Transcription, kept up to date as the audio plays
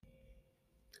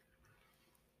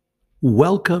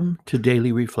Welcome to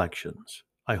Daily Reflections.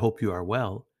 I hope you are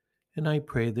well, and I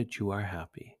pray that you are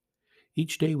happy.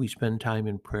 Each day we spend time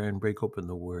in prayer and break open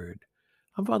the Word.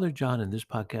 I'm Father John, and this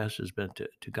podcast is meant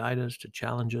to guide us, to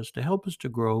challenge us, to help us to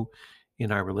grow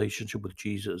in our relationship with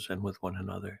Jesus and with one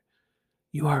another.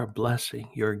 You are a blessing,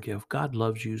 you're a gift. God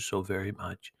loves you so very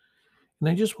much. And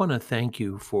I just want to thank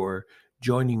you for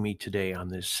joining me today on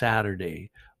this Saturday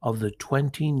of the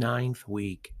 29th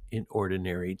week in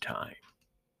Ordinary Time.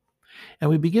 And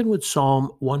we begin with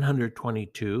Psalm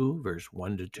 122, verse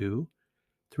 1 to 2,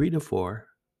 3 to 4,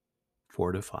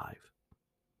 4 to 5.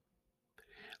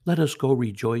 Let us go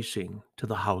rejoicing to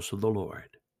the house of the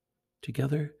Lord.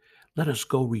 Together, let us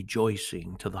go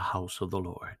rejoicing to the house of the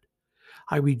Lord.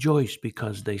 I rejoiced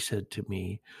because they said to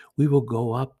me, we will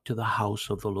go up to the house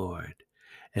of the Lord.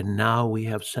 And now we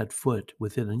have set foot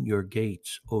within your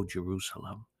gates, O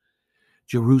Jerusalem.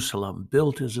 Jerusalem,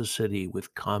 built as a city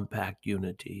with compact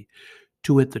unity.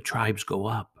 To it the tribes go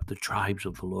up, the tribes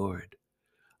of the Lord,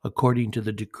 according to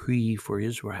the decree for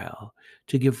Israel,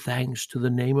 to give thanks to the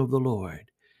name of the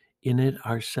Lord. In it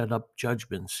are set up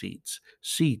judgment seats,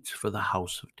 seats for the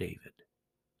house of David.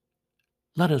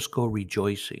 Let us go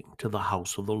rejoicing to the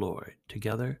house of the Lord.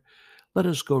 Together, let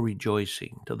us go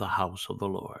rejoicing to the house of the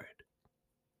Lord.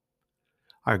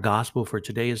 Our gospel for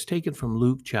today is taken from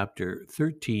Luke chapter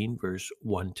 13, verse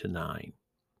 1 to 9.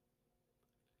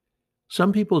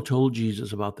 Some people told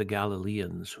Jesus about the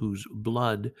Galileans whose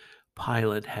blood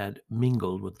Pilate had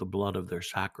mingled with the blood of their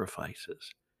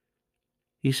sacrifices.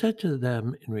 He said to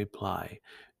them in reply,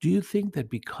 do you think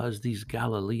that because these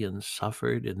Galileans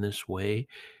suffered in this way,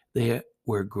 they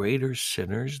were greater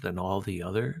sinners than all the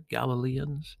other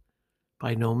Galileans?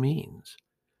 By no means.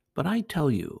 But I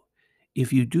tell you,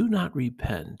 if you do not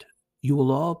repent, you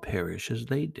will all perish as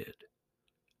they did.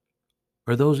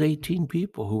 Or those 18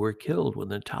 people who were killed when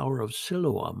the Tower of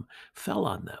Siloam fell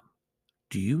on them.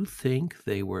 Do you think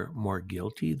they were more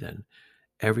guilty than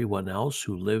everyone else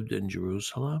who lived in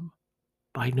Jerusalem?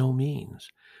 By no means.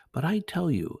 But I tell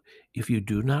you, if you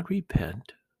do not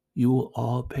repent, you will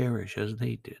all perish as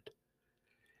they did.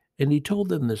 And he told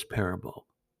them this parable.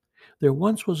 There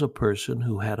once was a person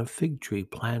who had a fig tree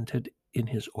planted in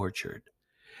his orchard.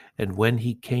 And when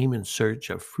he came in search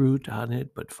of fruit on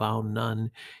it, but found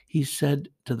none, he said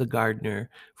to the gardener,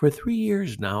 for 3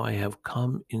 years now I have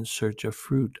come in search of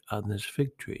fruit on this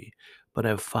fig tree, but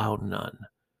have found none.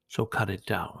 So cut it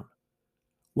down.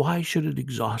 Why should it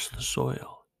exhaust the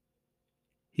soil?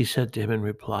 He said to him in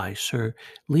reply, sir,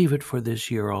 leave it for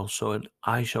this year also, and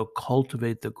I shall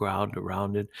cultivate the ground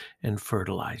around it and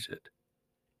fertilize it.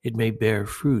 It may bear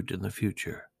fruit in the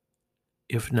future.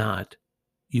 If not,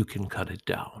 you can cut it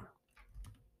down.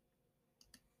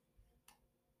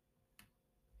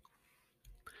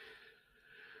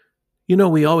 You know,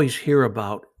 we always hear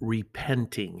about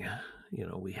repenting.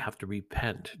 We have to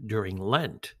repent during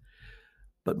Lent.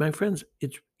 But my friends,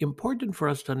 it's important for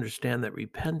us to understand that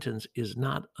repentance is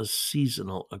not a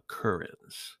seasonal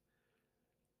occurrence,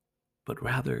 but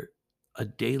rather a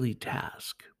daily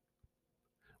task.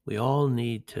 We all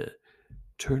need to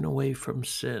turn away from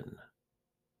sin,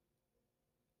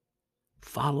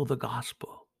 follow the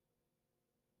gospel,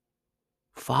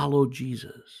 follow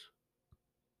Jesus.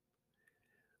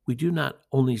 We do not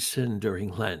only sin during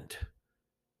Lent,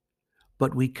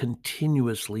 but we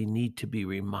continuously need to be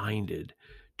reminded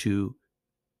to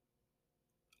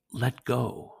let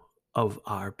go of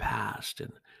our past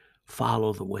and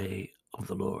follow the way of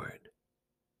the Lord.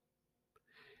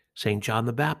 St. John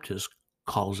the Baptist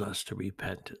calls us to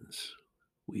repentance.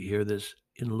 We hear this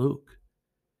in Luke.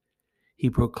 He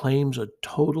proclaims a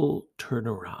total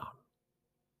turnaround.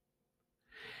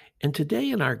 And today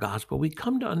in our gospel, we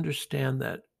come to understand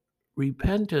that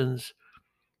repentance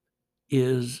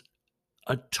is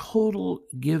a total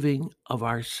giving of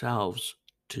ourselves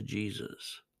to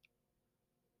Jesus.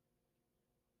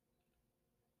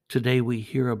 Today we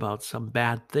hear about some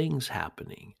bad things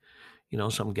happening.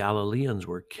 Some Galileans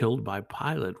were killed by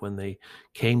Pilate when they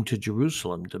came to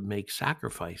Jerusalem to make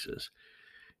sacrifices.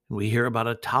 And we hear about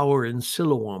a tower in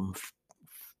Siloam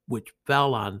which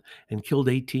fell on and killed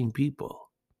 18 people.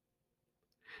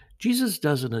 Jesus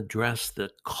doesn't address the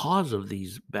cause of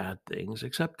these bad things,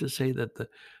 except to say that the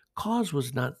cause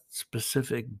was not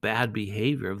specific bad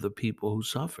behavior of the people who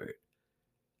suffered.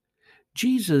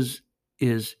 Jesus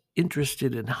is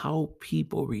interested in how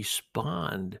people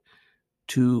respond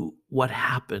to what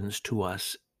happens to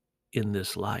us in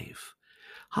this life.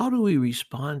 How do we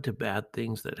respond to bad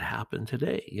things that happen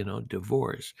today?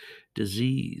 Divorce,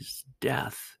 disease,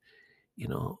 death.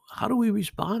 How do we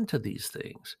respond to these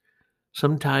things?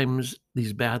 Sometimes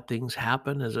these bad things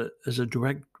happen as a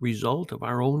direct result of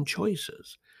our own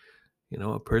choices.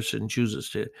 A person chooses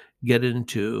to get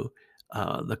into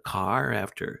the car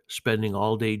after spending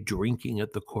all day drinking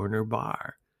at the corner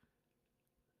bar.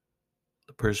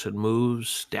 The person moves,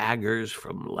 staggers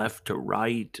from left to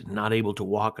right, not able to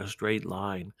walk a straight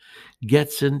line,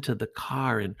 gets into the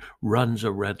car and runs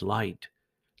a red light,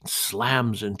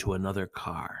 slams into another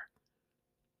car,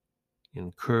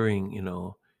 incurring,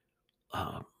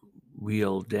 uh,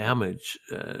 real damage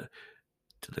to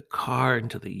the car and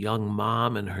to the young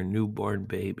mom and her newborn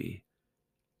baby.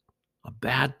 A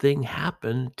bad thing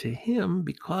happened to him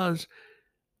because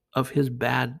of his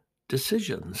bad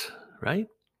decisions, right?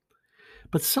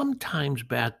 But sometimes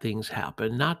bad things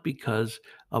happen not because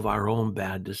of our own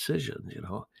bad decisions.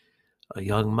 A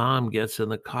young mom gets in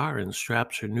the car and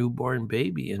straps her newborn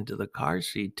baby into the car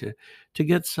seat to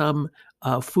get some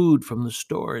food from the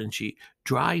store, and she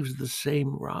drives the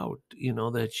same route,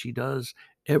 that she does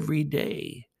every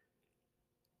day.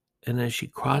 And as she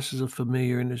crosses a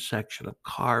familiar intersection, a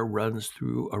car runs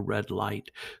through a red light,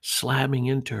 slamming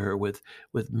into her with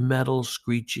metal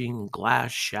screeching,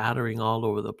 glass shattering all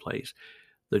over the place.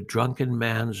 The drunken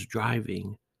man's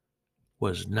driving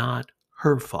was not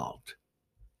her fault.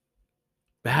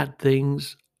 Bad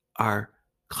things are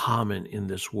common in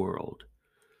this world.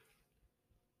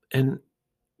 And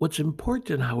what's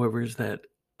important, however, is that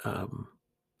um,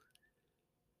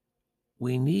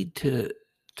 we need to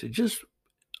just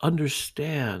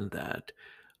understand that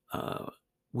uh,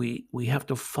 we have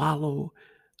to follow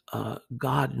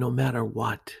God no matter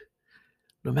what.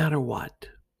 No matter what,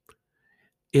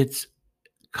 it's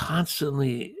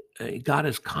constantly God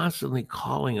is constantly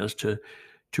calling us to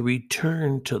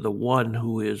return to the one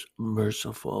who is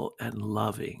merciful and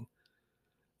loving.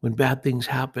 When bad things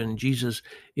happen, Jesus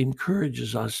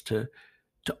encourages us to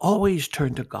always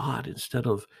turn to God instead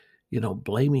of,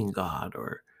 blaming God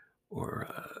or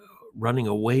running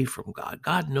away from God.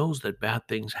 God knows that bad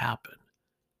things happen,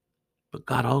 but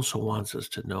God also wants us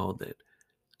to know that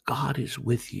God is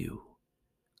with you.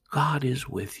 God is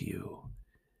with you.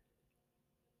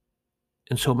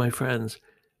 And so, my friends,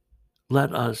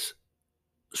 let us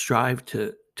strive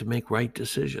to make right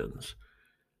decisions,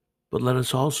 but let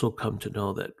us also come to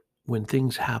know that when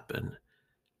things happen,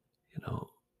 you know,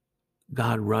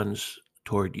 God runs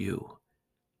toward you.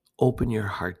 Open your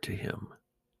heart to Him,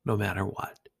 no matter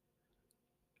what.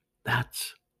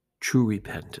 That's true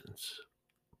repentance.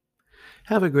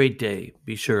 Have a great day.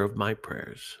 Be sure of my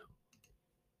prayers.